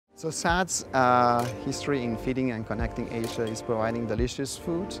So SATS history in feeding and connecting Asia is providing delicious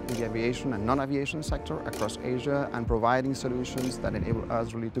food in the aviation and non-aviation sector across Asia, and providing solutions that enable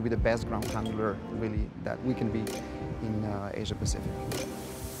us really to be the best ground handler really that we can be in Asia Pacific.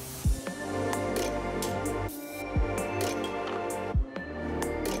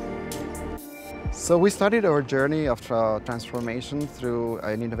 So we started our journey of transformation through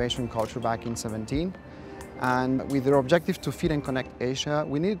an innovation culture back in 2017. And with the objective to feed and connect Asia,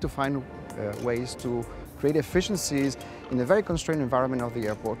 we needed to find ways to create efficiencies in a very constrained environment of the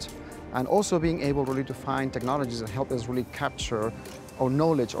airport, and also being able really to find technologies that help us really capture our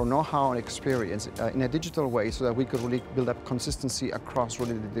knowledge or know-how and experience in a digital way, so that we could really build up consistency across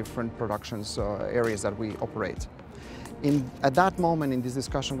really the different productions areas that we operate. At that moment in this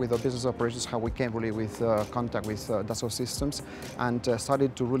discussion with our business operations, how we came really with contact with Dassault Systèmes, and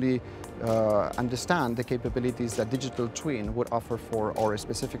started to really understand the capabilities that digital twin would offer for our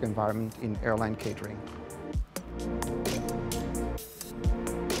specific environment in airline catering.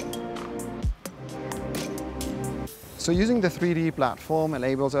 So using the 3D platform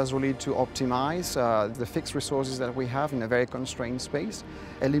enables us really to optimize the fixed resources that we have in a very constrained space,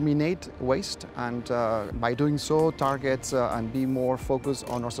 eliminate waste, and by doing so target and be more focused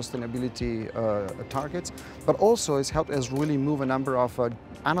on our sustainability targets. But also it's helped us really move a number of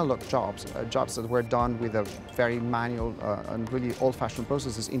analog jobs that were done with a very manual and really old-fashioned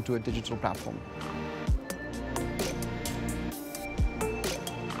processes into a digital platform.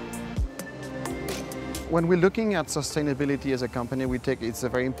 When we're looking at sustainability as a company, it's a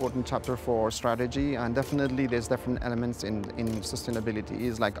very important chapter for our strategy, and definitely there's different elements in sustainability.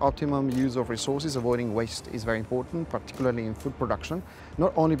 It's like optimum use of resources, avoiding waste is very important, particularly in food production.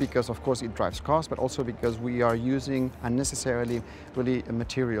 Not only because, of course, it drives cost, but also because we are using unnecessarily really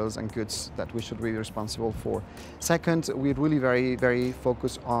materials and goods that we should be responsible for. Second, we're really very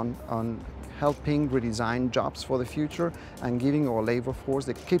focused on helping redesign jobs for the future and giving our labor force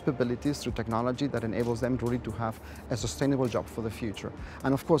the capabilities through technology that enables them really to have a sustainable job for the future.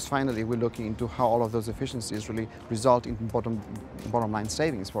 And of course, finally, we're looking into how all of those efficiencies really result in bottom line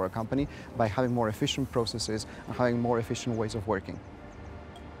savings for a company by having more efficient processes and having more efficient ways of working.